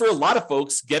I think for a lot of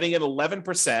folks, getting an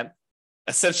 11%,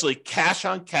 essentially cash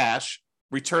on cash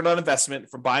return on investment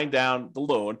from buying down the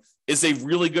loan is a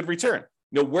really good return.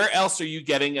 Where else are you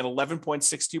getting an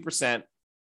 11.62%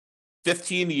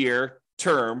 15-year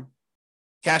term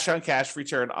cash on cash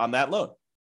return on that loan,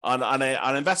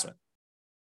 on investment?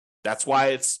 That's why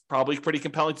it's probably pretty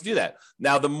compelling to do that.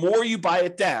 Now, the more you buy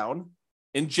it down,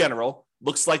 in general,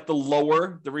 looks like the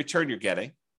lower the return you're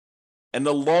getting. And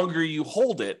the longer you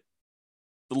hold it,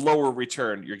 the lower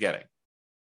return you're getting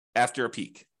after a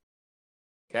peak.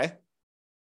 Okay?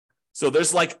 So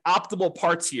there's like optimal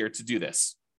parts here to do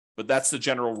this, but that's the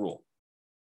general rule.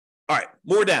 All right,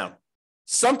 more down.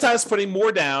 Sometimes putting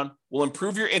more down will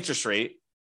improve your interest rate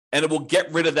and it will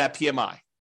get rid of that PMI.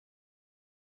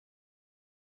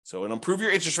 So it'll improve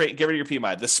your interest rate and get rid of your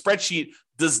PMI. The spreadsheet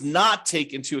does not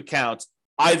take into account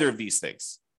either of these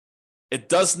things. It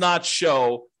does not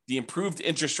show the improved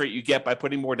interest rate you get by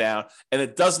putting more down, and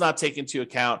it does not take into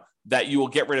account that you will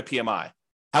get rid of PMI.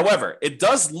 However, it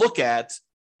does look at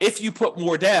if you put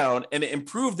more down and it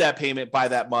improved that payment by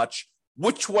that much,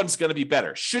 which one's going to be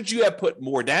better? Should you have put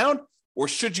more down or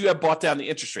should you have bought down the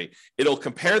interest rate? It'll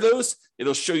compare those.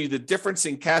 It'll show you the difference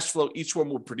in cash flow each one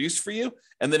would produce for you.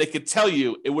 And then it could tell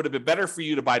you it would have been better for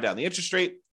you to buy down the interest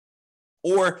rate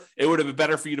or it would have been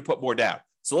better for you to put more down.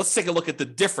 So let's take a look at the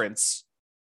difference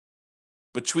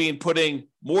between putting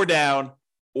more down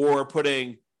or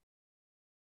buying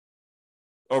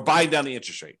down the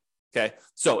interest rate. Okay.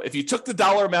 So if you took the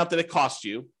dollar amount that it cost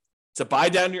you to buy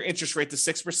down your interest rate to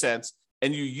 6%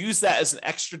 and you use that as an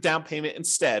extra down payment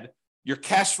instead, your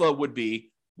cash flow would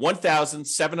be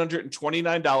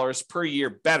 $1,729 per year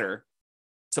better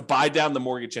to buy down the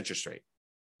mortgage interest rate.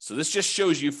 So this just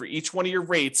shows you for each one of your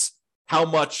rates how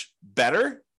much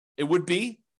better it would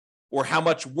be or how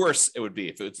much worse it would be.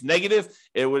 If it's negative,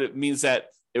 it means that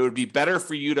it would be better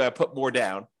for you to put more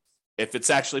down. If it's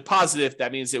actually positive,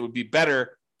 that means it would be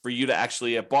better for you to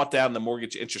actually have bought down the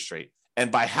mortgage interest rate.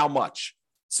 And by how much?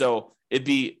 So it'd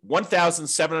be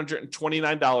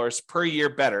 $1,729 per year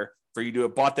better for you to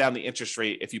have bought down the interest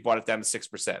rate if you bought it down to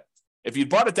 6%. If you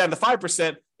bought it down to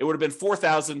 5%, it would have been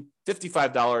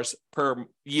 $4,055 per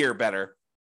year better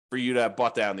for you to have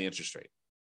bought down the interest rate.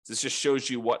 This just shows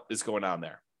you what is going on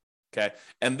there. Okay.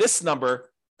 And this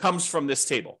number comes from this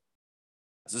table.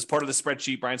 This is part of the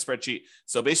spreadsheet, Brian's spreadsheet.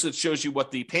 So basically it shows you what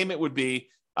the payment would be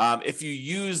if you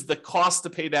use the cost to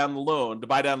pay down the loan, to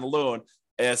buy down the loan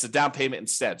as a down payment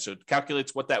instead. So it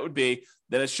calculates what that would be.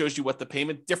 Then it shows you what the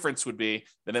payment difference would be.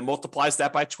 Then it multiplies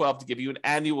that by 12 to give you an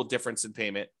annual difference in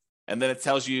payment. And then it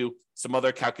tells you some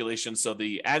other calculations. So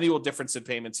the annual difference in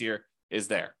payments here is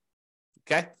there.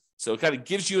 Okay. So it kind of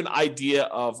gives you an idea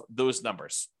of those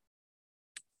numbers.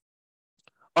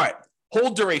 All right.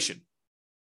 Hold duration.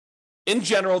 In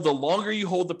general, the longer you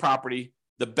hold the property,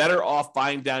 the better off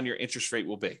buying down your interest rate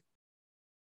will be.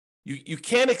 You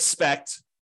can't expect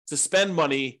to spend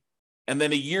money and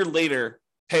then a year later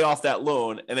pay off that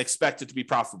loan and expect it to be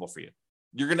profitable for you.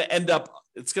 You're going to end up,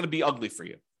 it's going to be ugly for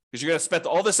you because you're going to spend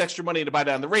all this extra money to buy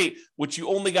down the rate, which you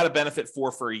only got a benefit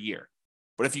for a year.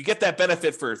 But if you get that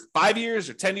benefit for 5 years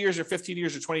or 10 years or 15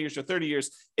 years or 20 years or 30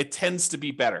 years, it tends to be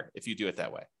better if you do it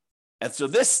that way. And so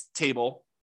this table,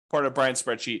 part of Brian's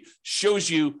spreadsheet, shows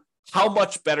you how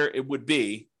much better it would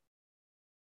be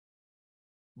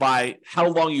by how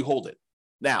long you hold it.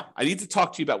 Now, I need to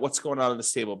talk to you about what's going on in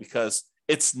this table because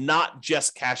it's not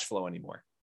just cash flow anymore.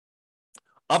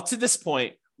 Up to this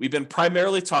point, we've been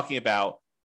primarily talking about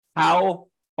how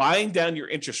buying down your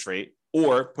interest rate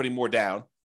or putting more down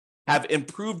have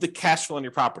improved the cash flow on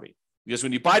your property. Because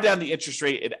when you buy down the interest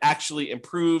rate, it actually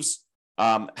improves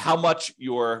how much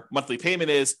your monthly payment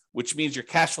is, which means your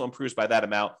cash flow improves by that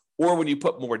amount, Or when you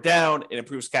put more down, it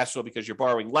improves cash flow because you're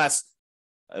borrowing less,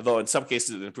 although in some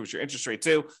cases it improves your interest rate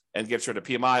too and gets rid of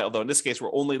PMI. Although in this case,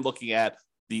 we're only looking at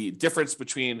the difference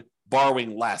between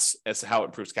borrowing less as to how it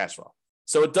improves cash flow.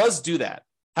 So it does do that.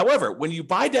 However, when you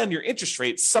buy down your interest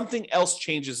rate, something else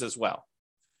changes as well.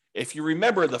 If you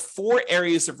remember the 4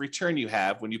 areas of return you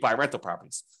have when you buy rental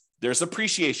properties, there's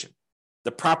appreciation.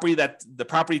 The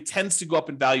property tends to go up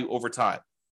in value over time.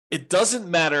 It doesn't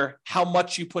matter how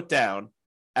much you put down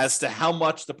as to how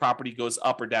much the property goes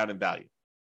up or down in value.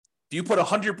 If you put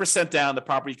 100% down, the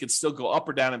property can still go up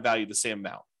or down in value the same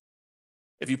amount.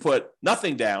 If you put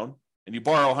nothing down and you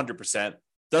borrow 100%,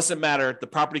 doesn't matter. The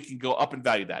property can go up in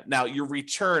value that. Now, your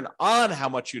return on how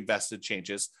much you invested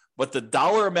changes, but the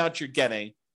dollar amount you're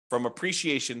getting from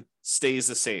appreciation stays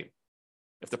the same.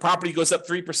 If the property goes up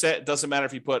 3%, it doesn't matter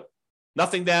if you put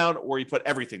nothing down or you put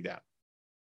everything down.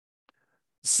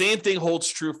 Same thing holds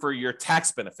true for your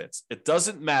tax benefits. It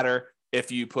doesn't matter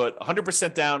if you put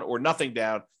 100% down or nothing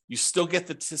down, you still get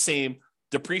the same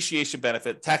depreciation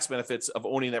benefit, tax benefits of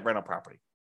owning that rental property.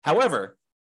 However,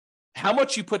 how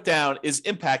much you put down is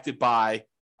impacted by,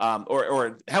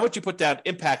 or how much you put down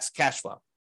impacts cash flow.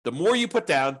 The more you put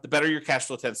down, the better your cash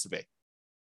flow tends to be.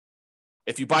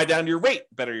 If you buy down your rate,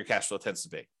 the better your cash flow tends to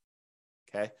be.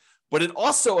 Okay. But it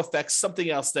also affects something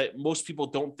else that most people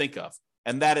don't think of,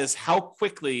 and that is how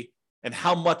quickly and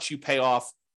how much you pay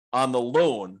off on the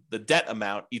loan, the debt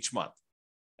amount each month.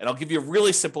 And I'll give you a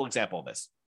really simple example of this.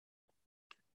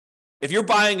 If you're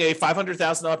buying a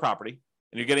 $500,000 property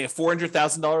and you're getting a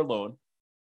 $400,000 loan,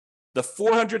 the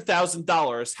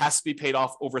 $400,000 has to be paid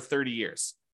off over 30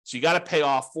 years. So you got to pay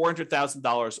off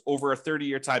 $400,000 over a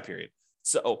 30-year time period.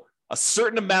 So a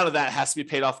certain amount of that has to be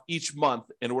paid off each month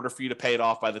in order for you to pay it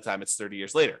off by the time it's 30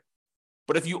 years later.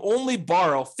 But if you only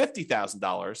borrow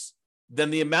 $50,000,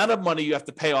 then the amount of money you have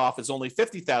to pay off is only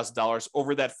 $50,000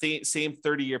 over that same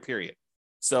 30-year period.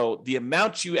 So the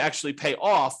amount you actually pay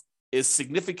off is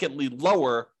significantly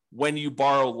lower when you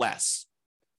borrow less.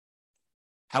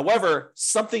 However,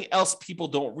 something else people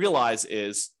don't realize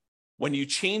is when you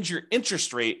change your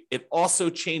interest rate, it also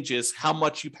changes how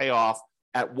much you pay off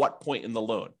at what point in the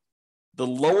loan. The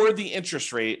lower the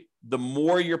interest rate, the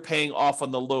more you're paying off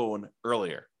on the loan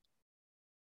earlier.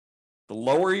 The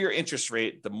lower your interest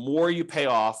rate, the more you pay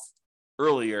off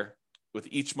earlier with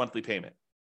each monthly payment.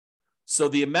 So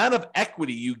the amount of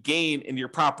equity you gain in your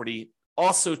property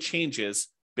also changes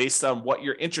based on what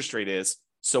your interest rate is.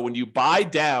 So when you buy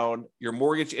down your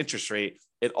mortgage interest rate,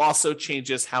 it also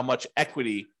changes how much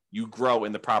equity you grow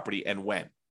in the property and when.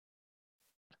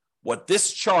 What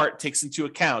this chart takes into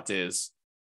account is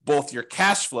both your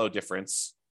cash flow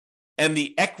difference and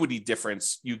the equity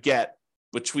difference you get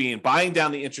between buying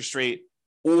down the interest rate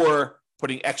or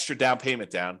putting extra down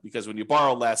payment down, because when you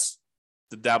borrow less,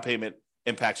 the down payment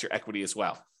impacts your equity as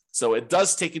well. So it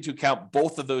does take into account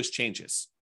both of those changes,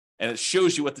 and it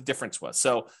shows you what the difference was.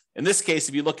 So in this case,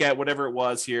 if you look at whatever it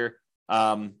was here,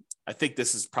 I think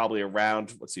this is probably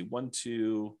around, 1,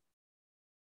 2,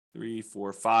 3,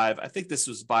 4, 5. I think this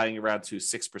was buying around to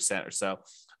 6% or so.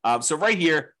 So right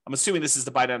here, I'm assuming this is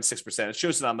the buy down 6%. It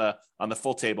shows it on the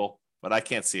full table, but I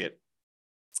can't see it.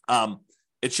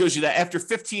 It shows you that after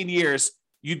 15 years,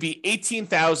 you'd be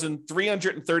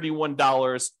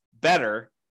 $18,331 better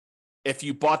if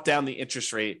you bought down the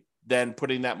interest rate than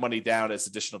putting that money down as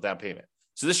additional down payment.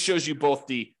 So this shows you both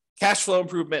the cash flow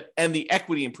improvement and the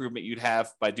equity improvement you'd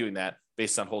have by doing that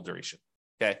based on hold duration.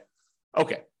 Okay.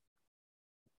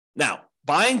 Now,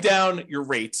 buying down your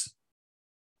rate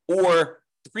or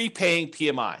prepaying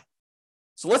PMI.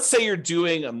 So let's say you're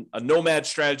doing a nomad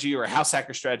strategy or a house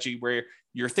hacker strategy where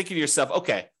you're thinking to yourself,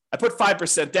 okay, I put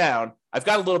 5% down. I've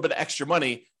got a little bit of extra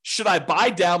money. Should I buy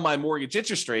down my mortgage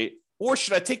interest rate, or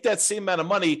should I take that same amount of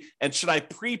money and should I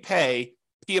prepay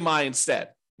PMI instead?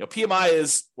 PMI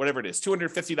is whatever it is,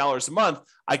 $250 a month.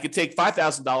 I could take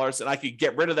 $5,000 and I could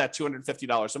get rid of that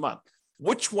 $250 a month.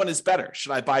 Which one is better?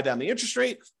 Should I buy down the interest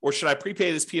rate or should I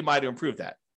prepay this PMI to improve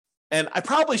that? And I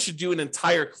probably should do an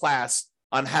entire class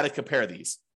on how to compare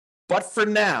these. But for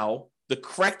now, the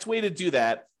correct way to do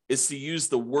that is to use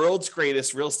the world's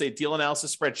greatest real estate deal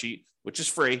analysis spreadsheet, which is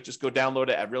free. Just go download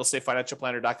it at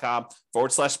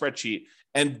realestatefinancialplanner.com/spreadsheet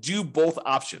and do both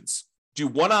options. Do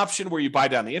one option where you buy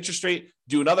down the interest rate,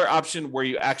 do another option where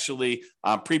you actually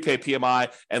prepay PMI,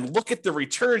 and look at the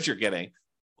returns you're getting,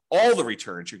 all the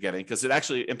returns you're getting, because it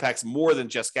actually impacts more than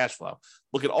just cash flow.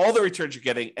 Look at all the returns you're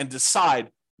getting and decide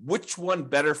which one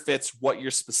better fits what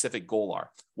your specific goal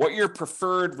are, what your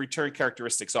preferred return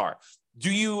characteristics are.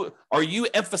 Are you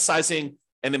emphasizing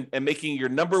and making your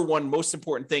number one most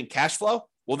important thing cash flow?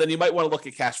 Well, then you might want to look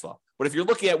at cash flow. But if you're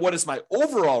looking at what is my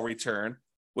overall return,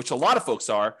 which a lot of folks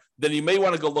are, then you may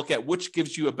want to go look at which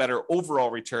gives you a better overall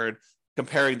return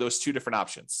comparing those two different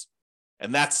options.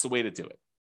 And that's the way to do it.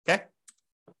 Okay?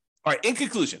 All right, in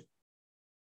conclusion,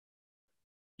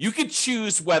 you can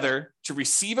choose whether to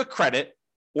receive a credit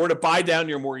or to buy down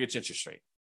your mortgage interest rate.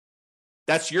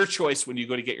 That's your choice when you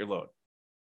go to get your loan.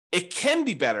 It can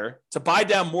be better to buy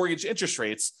down mortgage interest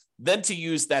rates than to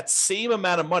use that same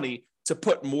amount of money to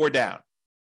put more down.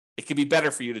 It can be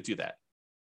better for you to do that.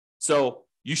 So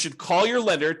you should call your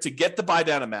lender to get the buy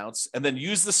down amounts and then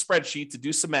use the spreadsheet to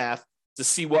do some math to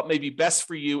see what may be best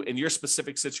for you in your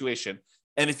specific situation.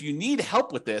 And if you need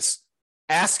help with this,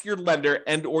 ask your lender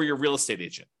and or your real estate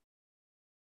agent.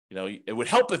 You know, it would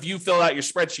help if you fill out your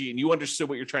spreadsheet and you understood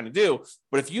what you're trying to do.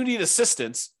 But if you need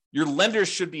assistance, your lender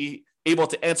should be able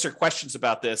to answer questions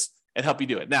about this and help you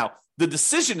do it. Now, the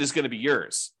decision is going to be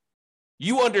yours.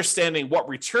 You understanding what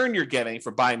return you're getting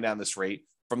for buying down this rate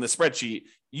from the spreadsheet,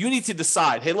 you need to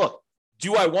decide, hey, look,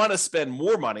 do I want to spend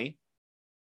more money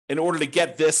in order to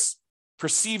get this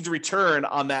perceived return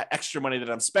on that extra money that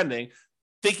I'm spending,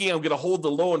 thinking I'm going to hold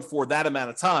the loan for that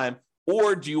amount of time,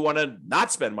 or do you want to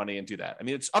not spend money and do that? I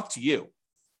mean, it's up to you.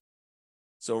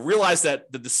 So realize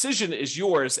that the decision is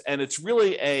yours, and it's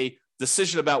really a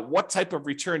decision about what type of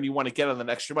return you want to get on that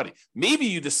extra money. Maybe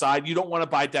you decide you don't want to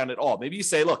buy down at all. Maybe you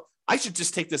say, look, I should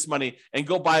just take this money and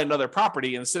go buy another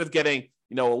property. And instead of getting,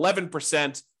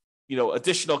 11%,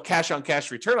 additional cash on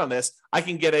cash return on this, I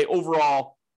can get a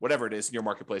overall, whatever it is in your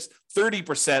marketplace,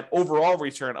 30% overall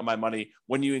return on my money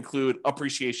when you include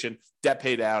appreciation, debt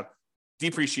pay down,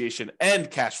 depreciation, and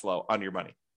cash flow on your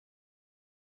money.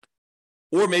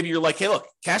 Or maybe you're like, hey, look,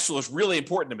 cash flow is really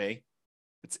important to me.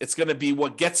 It's going to be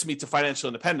what gets me to financial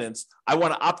independence. I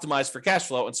want to optimize for cash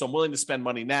flow. And so I'm willing to spend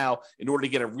money now in order to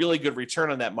get a really good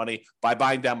return on that money by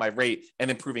buying down my rate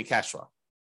and improving cash flow.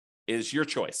 It is your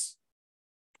choice.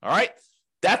 All right.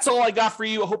 That's all I got for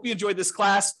you. I hope you enjoyed this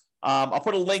class. I'll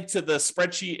put a link to the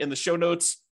spreadsheet in the show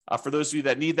notes for those of you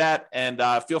that need that. And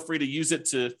feel free to use it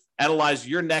to analyze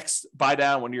your next buy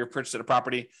down when you're purchasing a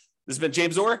property. This has been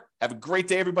James Orr. Have a great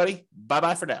day, everybody.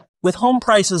 Bye-bye for now. With home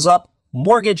prices up,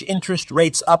 mortgage interest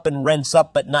rates up, and rents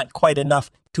up, but not quite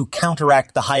enough to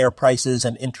counteract the higher prices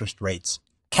and interest rates,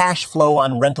 cash flow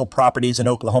on rental properties in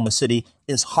Oklahoma City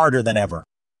is harder than ever.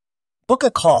 Book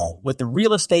a call with the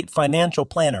Real Estate Financial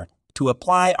Planner to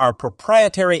apply our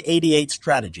proprietary 88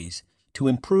 strategies to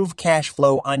improve cash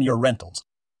flow on your rentals.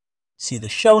 See the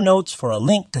show notes for a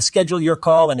link to schedule your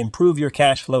call and improve your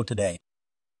cash flow today.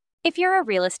 If you're a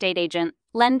real estate agent,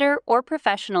 lender, or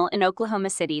professional in Oklahoma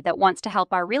City that wants to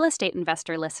help our real estate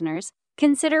investor listeners,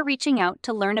 consider reaching out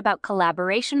to learn about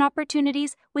collaboration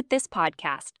opportunities with this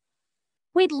podcast.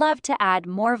 We'd love to add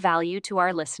more value to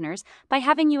our listeners by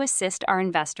having you assist our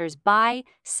investors buy,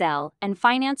 sell, and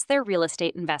finance their real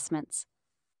estate investments.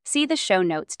 See the show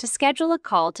notes to schedule a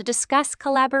call to discuss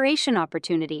collaboration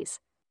opportunities.